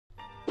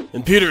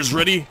And Peter's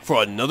ready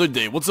for another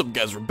day. What's up,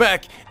 guys? We're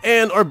back,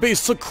 and our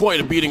base took quite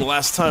a beating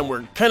last time.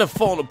 We're kind of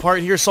falling apart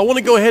here, so I want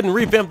to go ahead and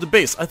revamp the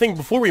base. I think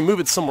before we move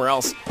it somewhere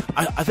else,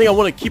 I think I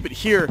want to keep it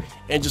here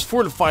and just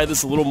fortify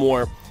this a little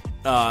more,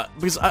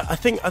 because I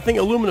think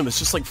aluminum is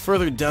just like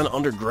further down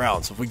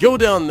underground. So if we go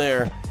down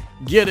there,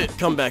 get it,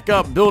 come back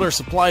up, build our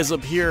supplies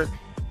up here,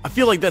 I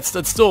feel like that's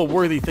still a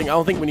worthy thing. I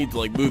don't think we need to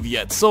like move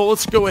yet. So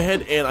let's go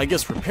ahead and I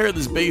guess repair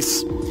this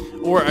base,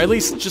 or at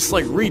least just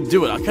like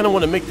redo it. I kind of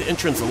want to make the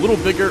entrance a little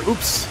bigger.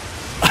 Oops,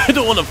 I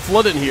don't want to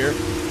flood in here,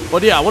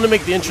 but yeah, I want to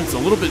make the entrance a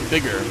little bit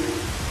bigger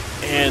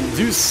and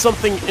do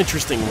something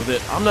interesting with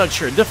it. I'm not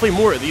sure. Definitely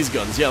more of these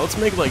guns. Yeah, let's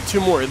make like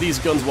 2 more of these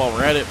guns while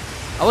we're at it.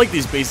 I like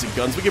these basic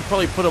guns. We could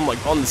probably put them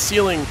like on the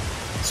ceiling,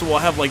 so we'll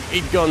have like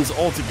 8 guns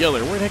all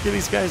together. Where the heck are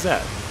these guys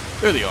at?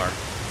 There they are.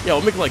 Yeah,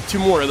 we'll make like 2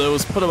 more of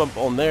those. Put them up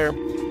on there.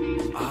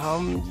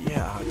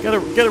 Yeah, gotta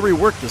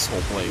rework this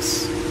whole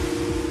place.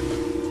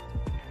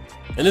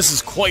 And this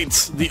is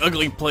quite the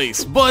ugly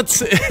place,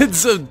 but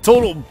it's a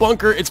total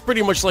bunker. It's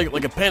pretty much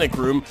like a panic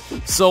room.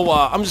 So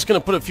I'm just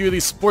gonna put a few of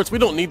these supports. We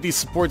don't need these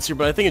supports here,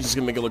 but I think it's just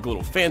gonna make it look a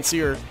little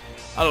fancier.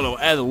 I don't know,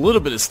 add a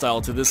little bit of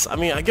style to this. I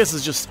mean, I guess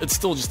it's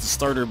still just a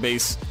starter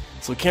base,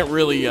 so can't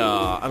really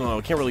I don't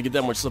know, can't really get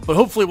that much stuff. But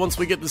hopefully, once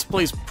we get this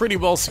place pretty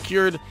well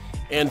secured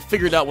and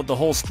figured out with the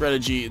whole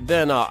strategy,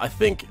 then I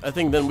think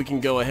then we can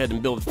go ahead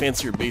and build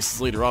fancier bases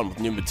later on with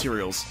new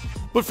materials.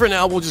 But for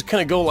now, we'll just kind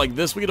of go like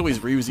this. We could always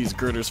reuse these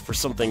girders for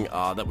something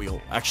that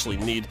we'll actually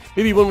need.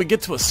 Maybe when we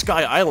get to a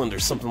sky island or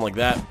something like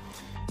that,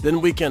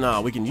 then we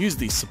can use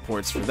these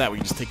supports for that. We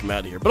can just take them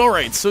out of here. But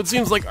alright, so it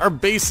seems like our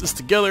base is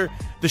together.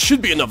 There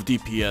should be enough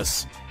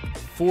DPS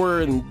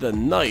for the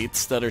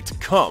nights that are to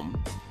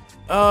come.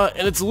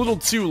 And it's a little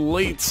too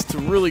late to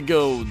really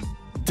go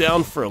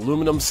down for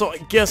aluminum, so I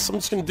guess I'm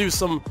just going to do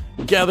some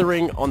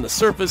gathering on the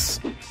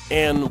surface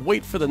and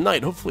wait for the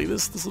night. Hopefully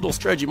this little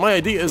strategy, my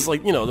idea is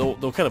like, you know,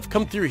 they'll kind of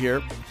come through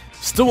here,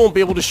 still won't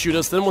be able to shoot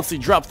us, then once they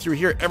drop through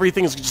here,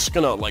 everything's just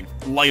going to like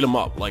light them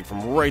up, like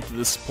from right to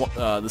this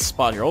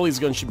spot here. All these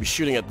guns should be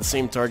shooting at the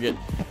same target.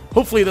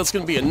 Hopefully that's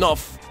going to be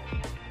enough.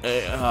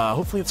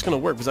 Hopefully it's going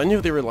to work, because I knew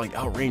they were like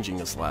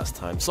outranging us last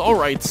time. So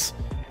alright,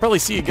 probably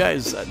see you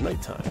guys at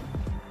nighttime.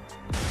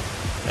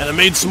 And I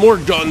made some more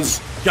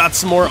guns, got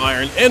some more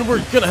iron, and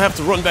we're gonna have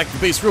to run back to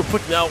base real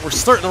quick now. We're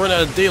starting to run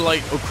out of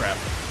daylight. Oh crap.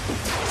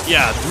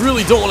 Yeah,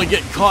 really don't want to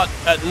get caught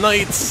at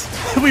night.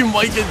 We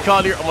might get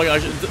caught here. Oh my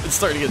gosh, it's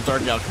starting to get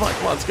dark now. Come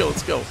on, let's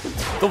go.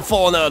 Don't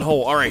fall in that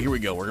hole. Alright, here we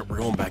go. We're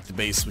going back to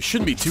base. We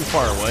shouldn't be too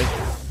far away.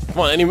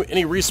 Come on,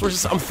 any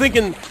resources? I'm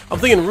thinking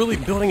really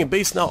building a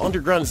base now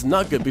underground is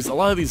not good, because a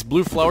lot of these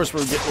blue flowers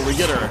where we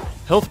get our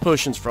health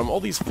potions from, all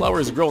these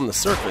flowers grow on the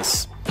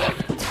surface.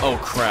 Oh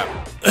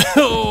crap.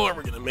 Oh, are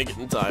we gonna make it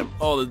in time?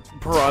 Oh, the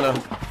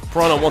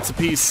piranha wants a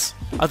piece.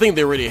 I think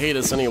they already hate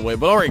us anyway,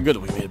 but alright, good,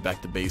 we made it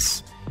back to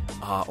base.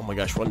 Oh my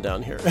gosh, run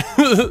down here.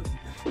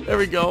 There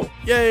we go.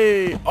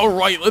 Yay!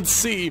 Alright, let's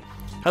see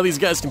how these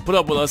guys can put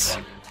up with us.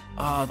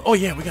 Oh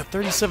yeah, we got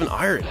 37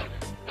 iron.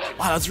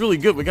 Wow, that's really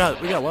good. We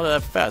got a lot of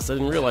that fast. I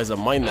didn't realize I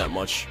mined that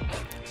much.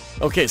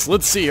 Okay, so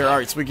let's see here.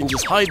 Alright, so we can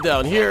just hide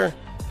down here.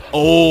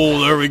 Oh,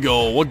 there we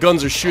go. What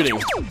guns are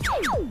shooting?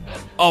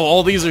 Oh,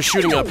 all these are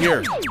shooting up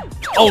here.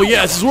 Oh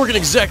yeah, this is working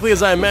exactly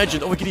as I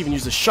imagined. Oh, we could even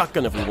use a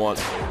shotgun if we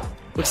want.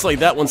 Looks like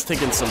that one's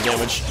taking some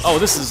damage.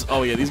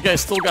 Oh yeah, these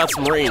guys still got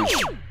some range.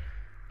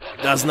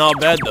 That's not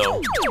bad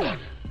though.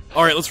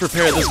 Alright, let's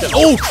repair this guy.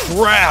 Oh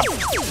crap!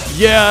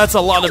 Yeah, that's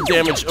a lot of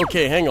damage.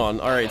 Okay, hang on.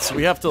 Alright, so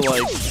we have to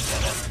like...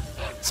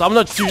 So I'm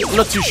not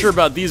too sure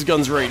about these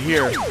guns right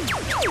here.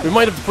 We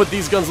might have to put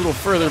these guns a little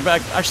further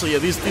back. Actually, yeah,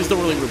 these don't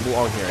really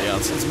belong here. Yeah,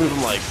 let's move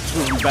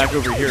them back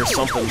over here or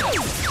something.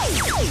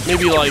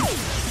 Maybe like,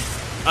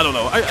 I don't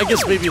know. I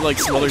guess maybe like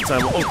some other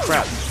time. Oh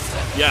crap!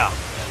 Yeah,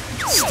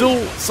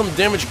 still some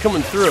damage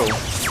coming through.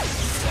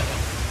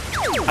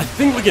 I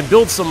think we can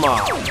build some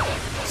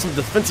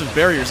defensive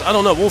barriers. I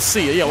don't know. We'll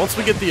see. Yeah, once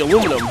we get the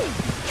aluminum,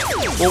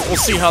 we'll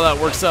see how that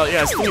works out.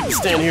 Yeah, I still need to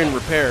stand here and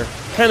repair.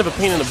 Kind of a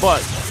pain in the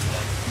butt.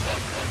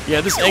 Yeah,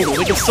 this angle,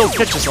 they can still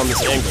catch us on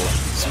this angle.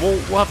 So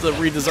we'll have to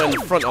redesign the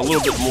front a little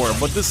bit more,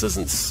 but this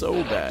isn't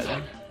so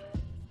bad.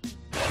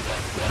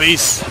 The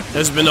base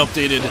has been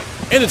updated,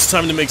 and it's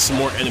time to make some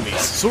more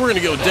enemies. So we're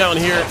going to go down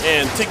here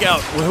and take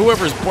out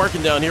whoever's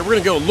barking down here. We're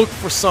going to go look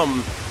for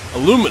some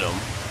aluminum,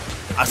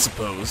 I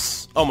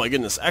suppose. Oh my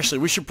goodness, actually,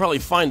 we should probably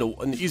find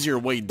an easier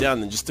way down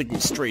than just digging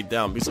straight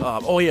down. Because,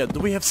 oh yeah, do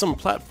we have some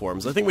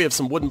platforms? I think we have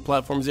some wooden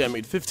platforms. Yeah, I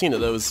made 15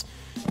 of those.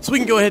 So we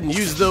can go ahead and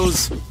use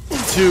those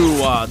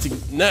to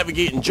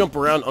navigate and jump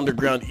around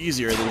underground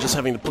easier than just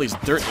having to place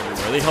dirt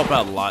everywhere. They help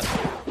out a lot.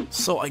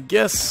 So I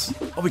guess...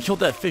 Oh, we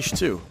killed that fish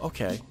too.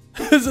 Okay.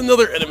 There's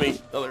another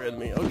enemy.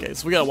 Okay,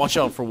 so we gotta watch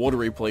out for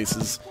watery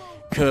places,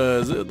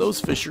 because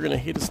those fish are gonna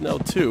hate us now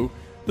too.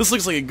 This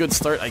looks like a good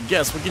start, I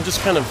guess. We can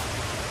just kind of...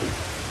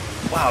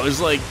 Wow, there's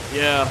like...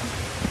 Yeah...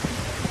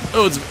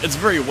 Oh, it's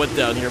very wet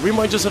down here. We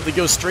might just have to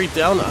go straight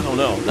down. I don't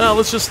know. No,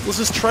 let's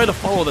just try to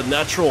follow the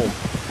natural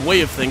way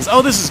of things.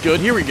 Oh, this is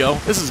good. Here we go.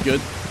 This is good.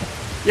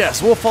 Yeah,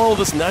 so we'll follow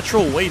this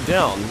natural way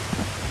down.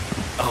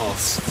 Oh,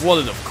 it's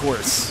flooded, of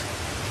course.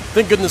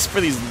 Thank goodness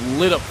for these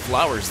lit up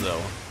flowers,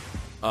 though.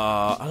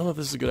 I don't know if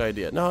this is a good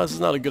idea. No, this is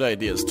not a good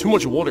idea. There's too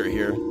much water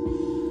here.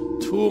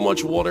 Too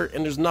much water,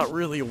 and there's not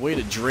really a way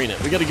to drain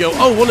it. We gotta go.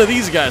 Oh, one of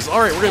these guys.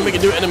 Alright, we're gonna make a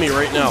new enemy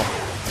right now.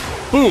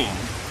 Boom.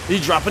 Did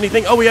he drop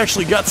anything? Oh, we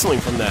actually got something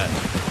from that.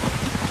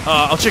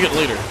 I'll check it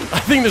later. I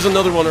think there's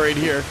another one right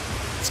here.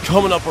 It's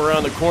coming up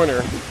around the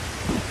corner.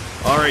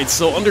 Alright,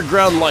 so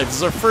underground life. This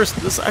is our first,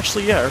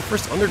 our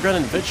first underground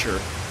adventure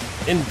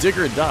in Dig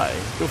or Die.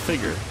 Go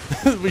figure.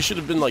 We should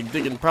have been, like,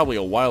 digging probably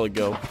a while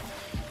ago.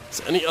 Is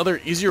there any other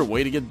easier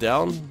way to get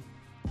down?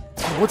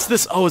 Oh, what's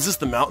this? Oh, is this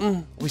the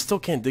mountain? We still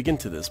can't dig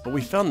into this, but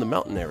we found the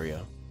mountain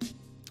area.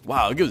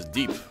 Wow, it goes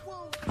deep.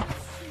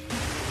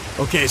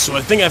 Okay, so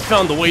I think I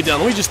found the way down.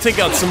 Let me just take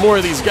out some more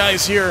of these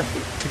guys here,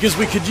 because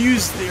we could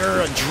use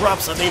their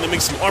drops, I think, to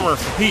make some armor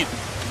for Pete.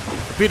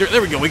 For Peter,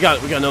 there we go. We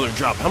got another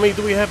drop. How many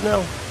do we have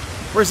now?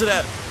 Where's it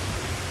at?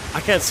 I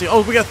can't see.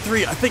 Oh, we got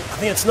 3. I think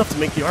that's enough to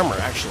make the armor,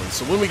 actually.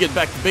 So when we get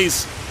back to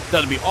base,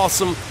 that'd be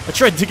awesome. I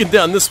tried digging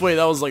down this way.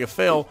 That was like a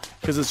fail,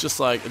 because it's just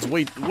like, it's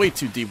way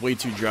too deep, way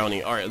too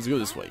drowny. Alright, let's go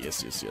this way.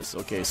 Yes.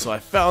 Okay, so I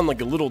found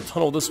like a little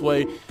tunnel this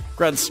way.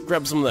 Grab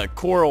some of that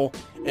coral,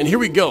 and here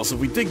we go. So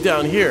if we dig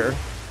down here,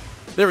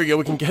 there we go.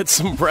 We can get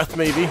some breath,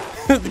 maybe.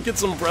 Get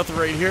some breath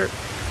right here.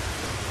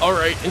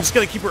 Alright, and just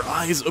gotta keep our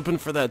eyes open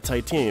for that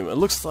titanium. It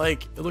looks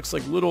like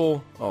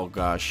little, oh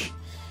gosh,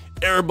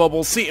 air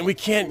bubbles. See, and we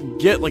can't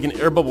get like an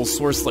air bubble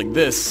source like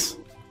this.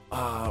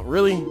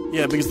 Really?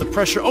 Yeah, because the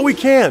pressure... Oh, we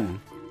can!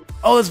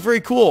 Oh, that's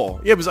very cool.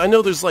 Yeah, because I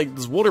know there's like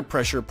this water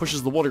pressure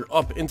pushes the water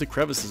up into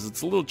crevices.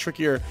 It's a little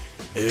trickier.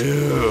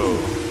 Ew.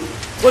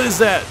 What is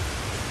that?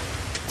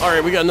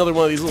 Alright, we got another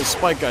one of these little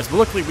spike guys. But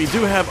luckily we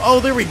do have... Oh,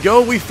 there we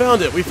go! We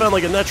found it! We found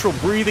like a natural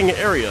breathing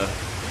area.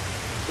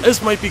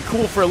 This might be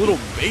cool for a little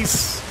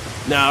base.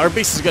 Nah, our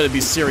base has got to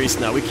be serious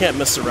now. We can't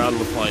mess around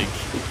with like...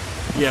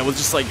 Yeah, with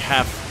just like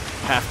half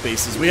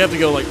bases. We have to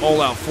go like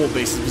all out full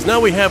bases, because now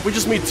we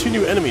just made 2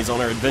 new enemies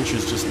on our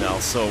adventures just now.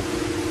 So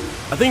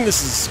I think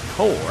this is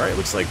coal, right?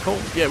 Looks like coal.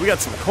 Yeah, we got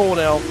some coal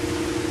now.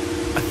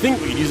 I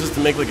think we could use this to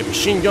make like a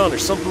machine gun or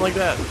something like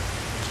that.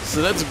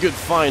 So that's a good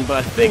find, but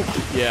I think,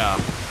 yeah,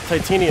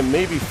 titanium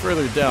may be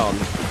further down.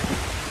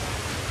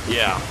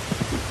 Yeah.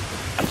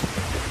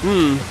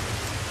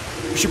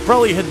 We should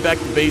probably head back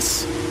to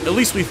base. At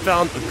least we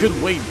found a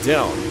good way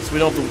down, so we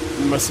don't have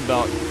to mess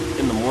about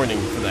in the morning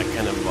for that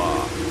kind of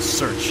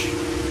search.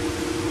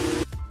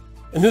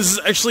 And this is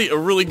actually a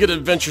really good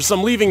adventure, so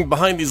I'm leaving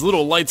behind these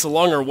little lights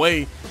along our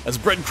way as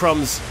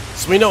breadcrumbs,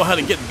 so we know how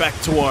to get back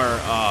to our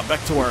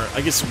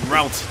I guess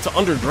route to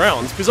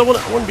underground, because I want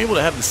to be able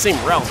to have the same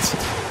route.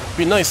 It'd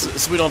be nice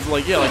so we don't have to,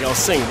 like, yeah, like I was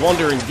saying,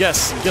 wander and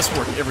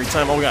guesswork every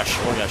time. Oh gosh,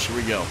 here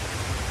we go.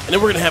 And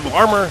then we're gonna have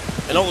armor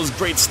and all this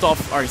great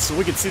stuff. All right, so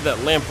we can see that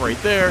lamp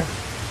right there.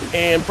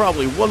 And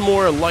probably one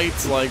more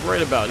light, like,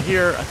 right about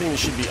here. I think this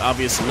should be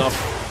obvious enough.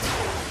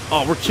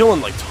 Oh, we're killing,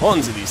 like,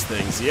 tons of these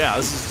things. Yeah,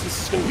 this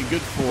is going to be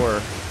good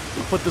for...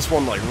 I'll put this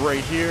one, like,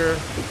 right here.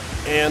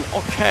 And,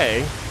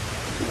 okay.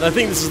 And I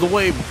think this is the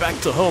way back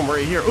to home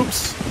right here.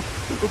 Oops,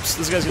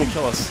 this guy's going to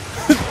kill us.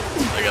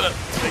 I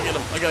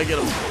gotta get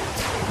him.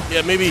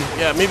 Yeah, maybe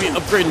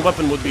upgrading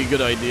weapon would be a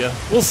good idea.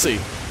 We'll see.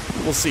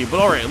 But,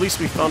 alright, at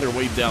least we found our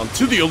way down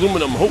to the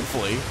aluminum,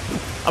 hopefully.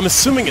 I'm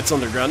assuming it's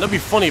underground. That'd be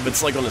funny if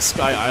it's like on a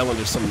sky island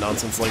or some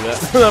nonsense like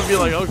that. I'd be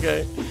like,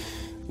 okay.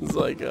 It's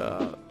like,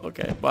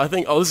 okay. But I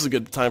think, oh, this is a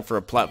good time for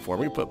a platform.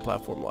 We can put a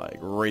platform like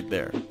right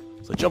there.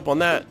 So jump on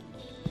that.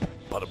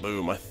 Bada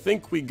boom. I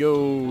think we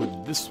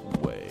go this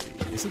way.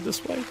 Is it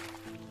this way?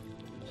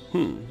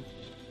 And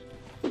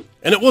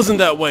it wasn't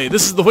that way.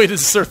 This is the way to the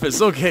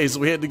surface. Okay, so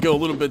we had to go a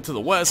little bit to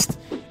the west.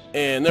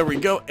 And there we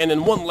go. And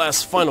then one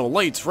last final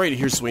light right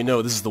here, so we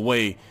know this is the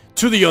way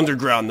to the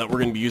underground that we're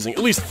going to be using, at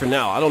least for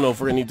now. I don't know if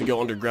we're going to need to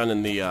go underground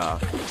in the,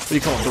 what do you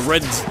call it,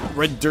 the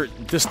red dirt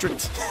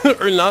district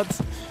or not.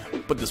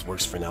 But this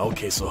works for now.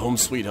 Okay, so home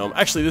sweet home.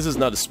 Actually, this is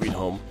not a sweet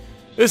home.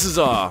 This is,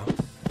 I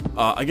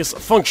guess a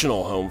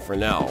functional home for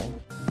now.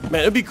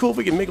 Man, it'd be cool if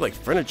we could make, like,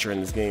 furniture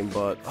in this game,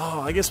 but, oh,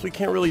 I guess we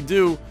can't really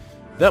do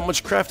that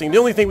much crafting. The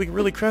only thing we can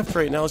really craft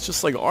right now is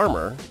just, like,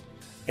 armor.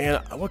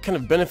 And what kind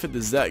of benefit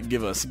does that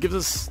give us? It gives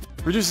us,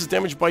 reduces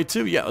damage by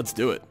 2? Yeah, let's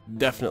do it.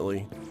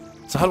 Definitely.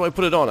 So how do I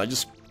put it on? I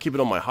just keep it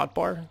on my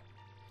hotbar?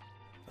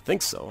 I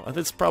think so.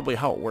 That's probably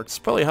how it works. It's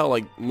probably how,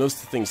 like, most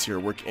of the things here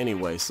work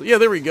anyway. So yeah,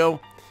 there we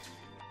go.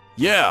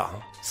 Yeah.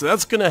 So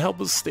that's gonna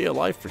help us stay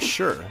alive for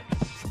sure.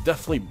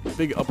 Definitely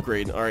big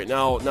upgrade. Alright,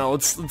 now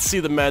let's see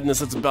the madness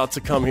that's about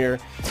to come here.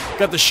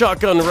 Got the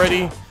shotgun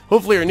ready.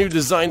 Hopefully our new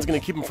design's gonna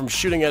keep him from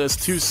shooting at us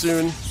too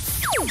soon.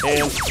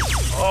 And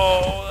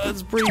oh,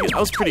 that's pretty good. That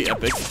was pretty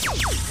epic.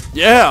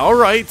 Yeah,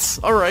 alright.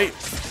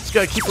 Just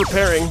gotta keep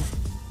repairing.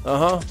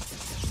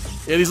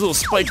 Yeah, these little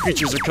spike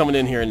creatures are coming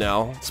in here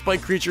now.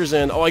 Spike creatures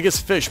and, oh, I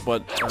guess fish,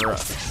 but,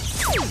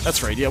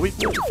 that's right, yeah,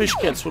 fish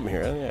can't swim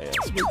here. Yeah,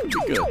 so we could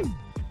be good.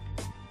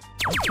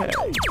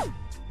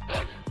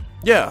 Okay.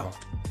 Yeah,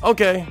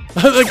 okay.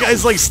 That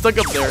guy's, like, stuck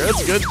up there,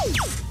 that's good.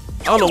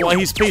 I don't know why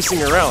he's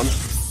pacing around.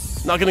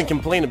 Not gonna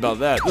complain about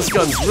that. This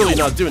gun's really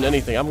not doing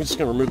anything. I'm just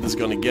gonna remove this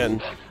gun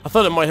again. I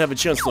thought it might have a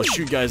chance to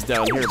shoot guys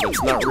down here, but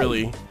it's not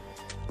really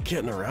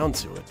getting around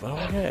to it. But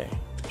okay.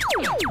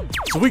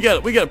 So we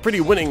got a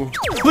pretty winning.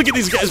 Look at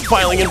these guys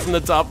piling in from the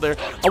top there.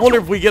 I wonder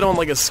if we get on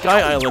like a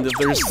sky island, if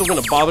they're still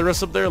gonna bother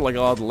us up there, like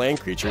a lot of land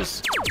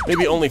creatures.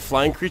 Maybe only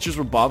flying creatures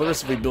would bother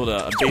us if we build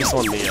a base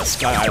on the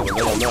sky island. I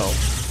don't know.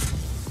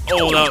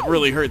 Oh, that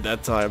really hurt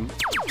that time.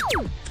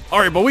 All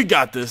right, but we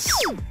got this.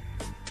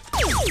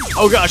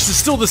 Oh gosh, it's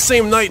still the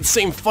same night,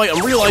 same fight.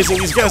 I'm realizing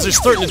these guys are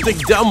starting to dig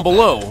down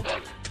below.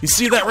 You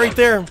see that right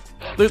there?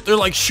 They're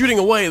like shooting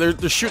away.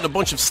 They're shooting a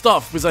bunch of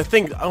stuff because I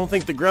don't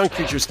think the ground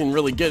creatures can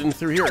really get in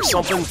through here or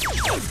something.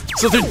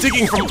 So they're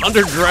digging from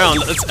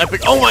underground. That's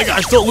epic. Oh my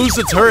gosh, don't lose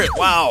the turret.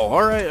 Wow.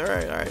 All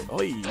right.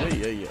 Oh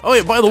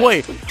yeah. By the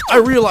way, I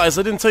realized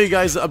I didn't tell you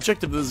guys the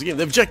objective of this game.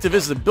 The objective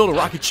is to build a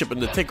rocket ship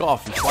and to take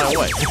off and fly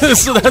away.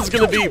 So that's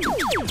gonna be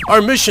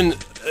our mission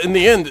in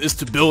the end, is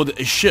to build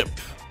a ship.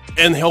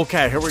 And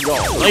okay, here we go.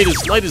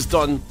 Night is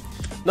done.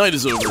 Night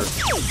is over.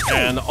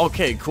 And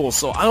okay, cool.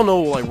 So I don't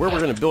know like where we're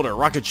gonna build our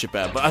rocket ship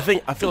at, but I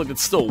feel like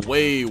it's still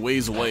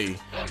ways away.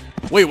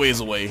 Ways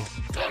away.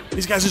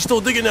 These guys are still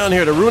digging down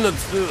here to ruin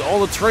all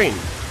the terrain.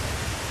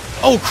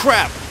 Oh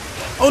crap!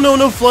 Oh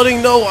no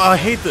flooding! No, I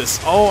hate this.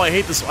 Oh, I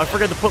hate this. I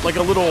forgot to put like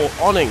a little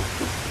awning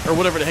or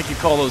whatever the heck you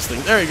call those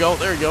things. There you go.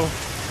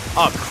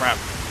 Oh crap!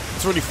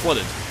 It's already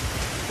flooded.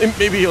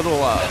 Maybe it'll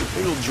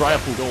dry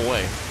up and go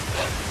away.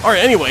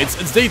 Alright, anyway,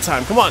 it's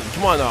daytime. Come on,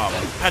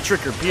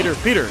 Patrick or Peter,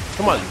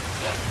 come on.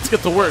 Let's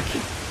get to work.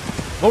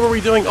 What were we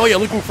doing? Oh yeah,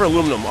 looking for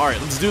aluminum. Alright,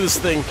 let's do this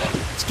thing.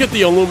 Let's get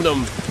the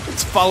aluminum.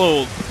 Let's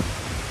follow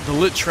the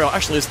lit trail.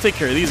 Actually, let's take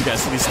care of these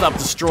guys so they stop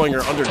destroying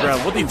our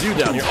underground. What do they do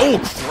down here? Oh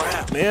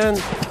crap, man.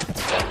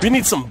 We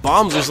need some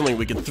bombs or something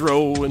we can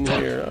throw in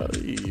here.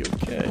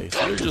 Okay,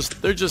 so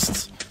they're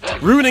just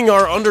ruining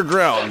our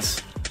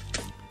undergrounds.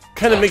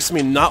 Kind of makes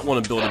me not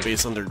want to build a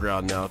base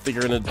underground now. If they're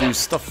gonna do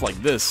stuff like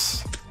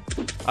this.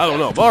 I don't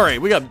know. But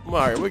alright, we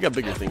got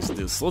bigger things to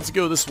do. So let's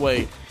go this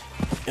way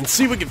and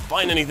see if we can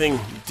find anything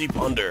deep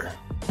under.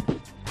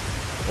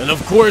 And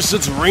of course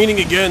it's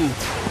raining again,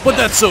 but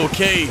that's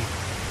okay,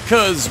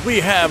 because we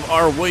have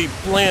our way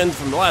planned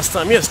from the last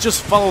time. Yes,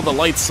 just follow the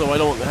lights so I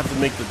don't have to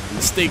make the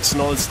mistakes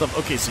and all this stuff.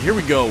 Okay, so here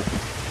we go.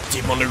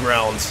 Deep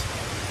underground.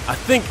 I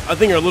think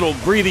our little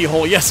breathing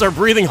hole. Yes, our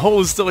breathing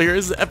hole is still here.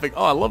 This is epic.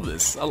 Oh, I love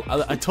this.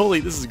 I totally.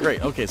 This is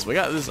great. Okay, so we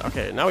got this.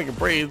 Okay, now we can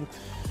breathe.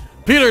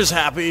 Peter's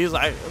happy. He's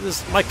like,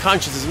 my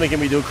conscience is making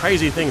me do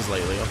crazy things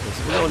lately. Okay,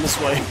 so we're going this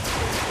way.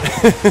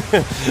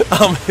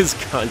 His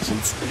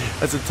conscience.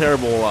 That's a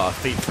terrible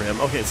fate for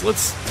him. Okay, so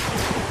let's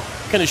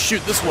kind of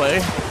shoot this way.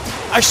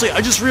 Actually,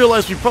 I just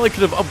realized we probably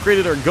could have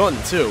upgraded our gun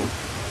too.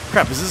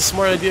 Crap, is this a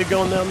smart idea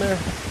going down there?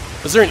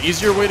 Is there an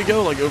easier way to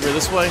go, like over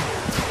this way?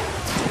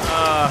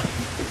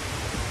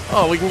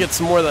 Oh, we can get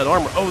some more of that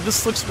armor. Oh,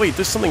 this looks... Wait,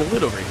 there's something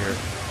lit over here.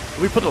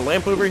 Did we put a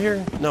lamp over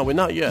here? No, we're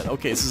not yet.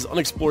 Okay, this is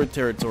unexplored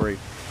territory.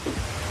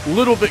 A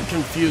little bit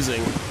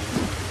confusing.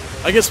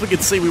 I guess we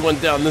could say we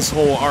went down this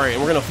hole. Alright,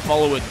 and we're going to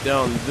follow it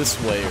down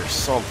this way or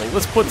something.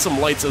 Let's put some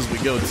lights as we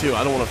go, too.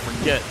 I don't want to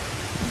forget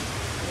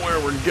where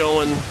we're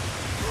going.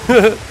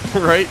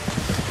 Right?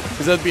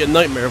 Because that'd be a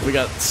nightmare if we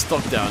got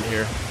stuck down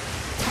here.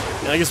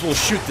 And I guess we'll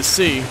shoot to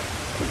see.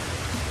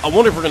 I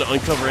wonder if we're going to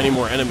uncover any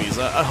more enemies.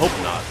 I hope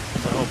not.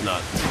 I hope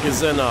not. Because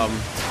then, I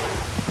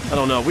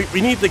don't know.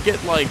 We need to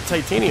get, like,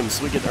 titanium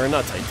so we can... Or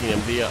not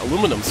titanium, the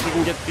aluminum, so we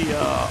can get the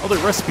other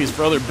recipes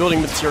for other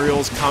building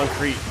materials,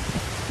 concrete,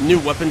 new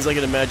weapons, I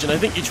can imagine. I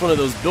think each one of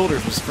those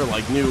builders was for,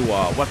 like, new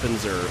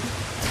weapons or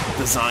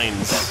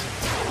designs.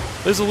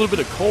 There's a little bit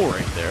of coal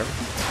right there.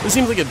 This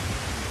seems like a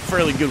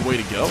fairly good way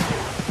to go.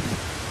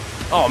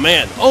 Oh,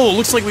 man. Oh, it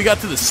looks like we got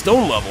to the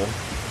stone level.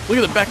 Look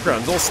at the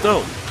background. It's all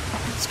stone.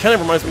 This kind of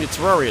reminds me of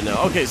Terraria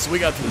now. Okay, so we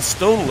got to the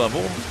stone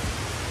level,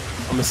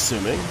 I'm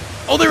assuming.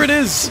 Oh, there it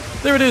is!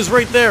 There it is,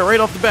 right there, right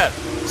off the bat.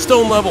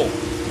 Stone level.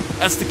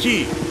 That's the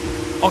key.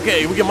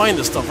 Okay, we can mine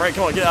this stuff, right?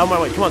 Come on, get out of my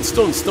way. Come on,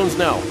 stones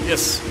now.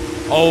 Yes.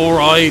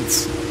 Alright.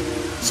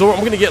 So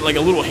I'm gonna get like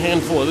a little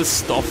handful of this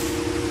stuff.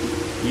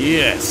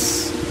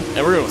 Yes.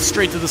 And we're going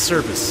straight to the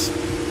surface.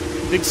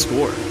 Big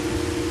score.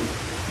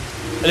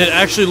 And it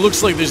actually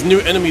looks like there's new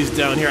enemies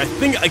down here. I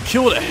think I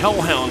killed a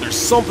hellhound or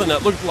something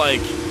that looked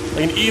like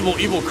an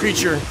evil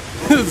creature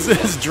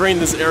has drained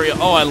this area.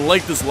 Oh, I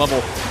like this level.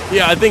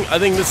 Yeah, I think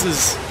this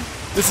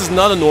is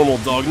not a normal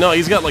dog. No,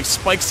 he's got like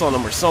spikes on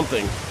him or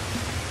something.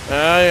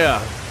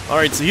 Yeah.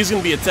 Alright, so he's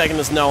gonna be attacking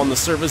us now on the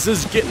surface.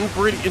 This is getting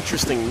pretty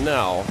interesting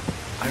now.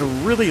 I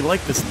really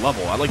like this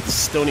level. I like the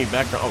stony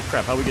background. Oh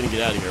crap, how are we gonna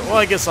get out of here? Well,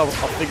 I guess I'll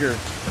figure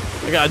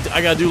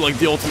I gotta do like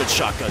the ultimate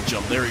shotgun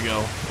jump. There we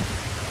go.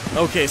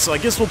 Okay, so I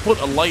guess we'll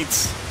put a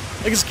light.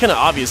 I guess it's kinda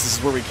obvious this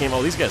is where we came.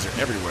 Oh, these guys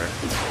are everywhere.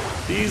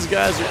 These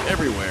guys are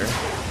everywhere.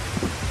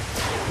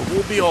 But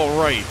we'll be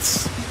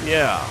alright.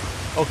 Yeah.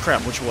 Oh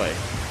crap, which way?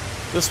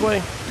 This way?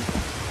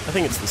 I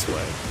think it's this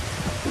way.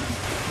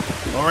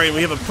 Alright,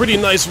 we have a pretty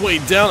nice way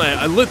down.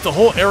 I lit the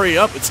whole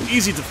area up. It's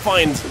easy to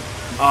find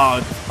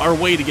our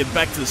way to get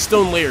back to the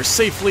stone layer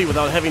safely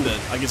without having to,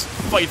 I guess,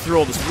 fight through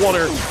all this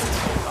water.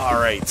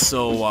 Alright,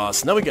 so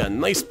now we got a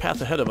nice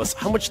path ahead of us.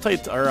 How much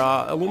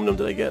aluminum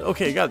did I get?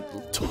 Okay, I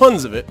got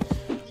tons of it.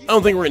 I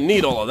don't think we're gonna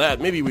need all of that.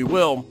 Maybe we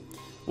will.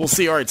 We'll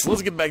see. Alright, so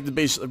let's get back to the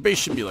base. Our base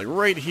should be like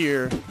right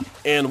here.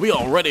 And we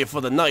all ready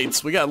for the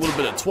nights. We got a little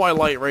bit of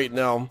twilight right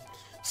now.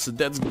 So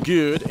that's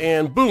good.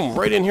 And boom,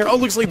 right in here. Oh,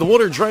 looks like the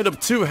water dried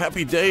up too.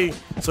 Happy day. So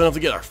we don't have to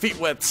get our feet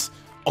wet.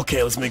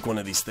 Okay, let's make one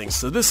of these things.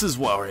 So this is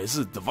what? Alright, this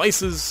is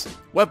devices,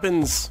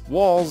 weapons,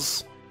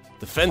 walls,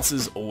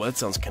 defenses. Oh, that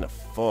sounds kind of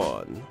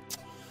fun.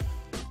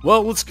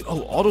 Well, let's go.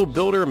 Oh, auto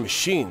builder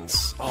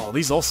machines. Oh,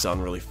 these all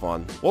sound really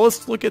fun. Well,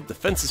 let's look at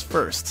defenses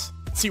first.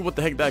 Let's see what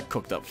the heck that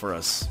cooked up for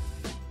us.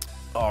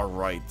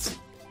 Alright.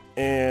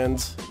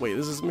 And, wait,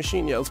 this is a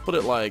machine? Yeah, let's put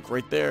it, like,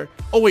 right there.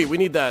 Oh, wait, we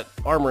need that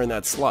armor in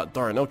that slot.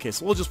 Darn, okay,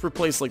 so we'll just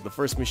replace, like, the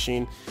first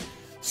machine.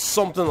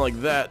 Something like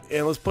that.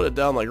 And let's put it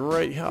down, like,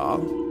 right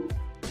here.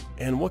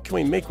 And what can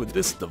we make with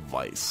this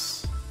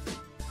device?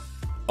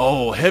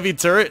 Oh, heavy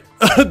turret.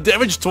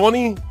 Damage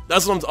 20?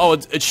 That's what I'm... Oh,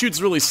 it shoots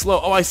really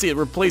slow. Oh, I see. It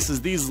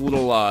replaces these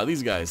little,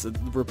 these guys. It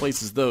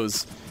replaces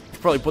those.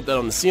 Could probably put that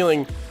on the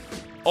ceiling.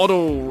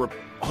 Auto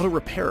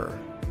repairer.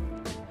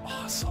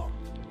 Awesome.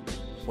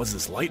 What's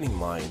this? Lightning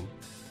mine.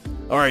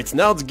 Alright, so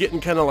now it's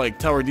getting kind of like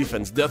tower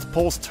defense. Death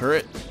pulse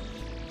turret.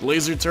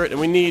 Laser turret. And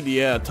we need,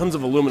 yeah, tons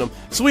of aluminum.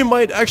 So we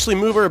might actually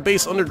move our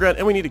base underground.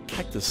 And we need a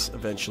cactus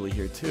eventually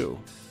here, too.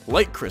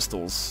 Light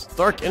crystals.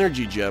 Dark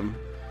energy gem.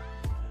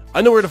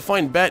 I know where to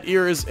find bat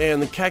ears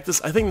and the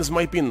cactus. I think this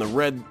might be in the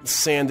red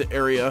sand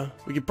area.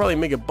 We could probably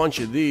make a bunch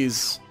of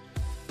these.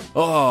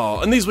 Oh,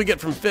 and these we get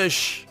from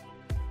fish.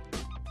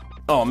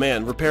 Oh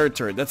man, repair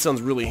turret. That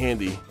sounds really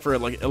handy for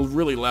like a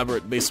really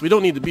elaborate base. We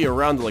don't need to be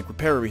around to like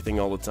repair everything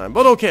all the time.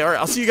 But okay, alright,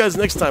 I'll see you guys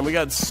next time. We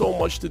got so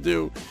much to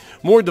do.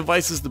 More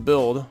devices to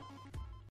build.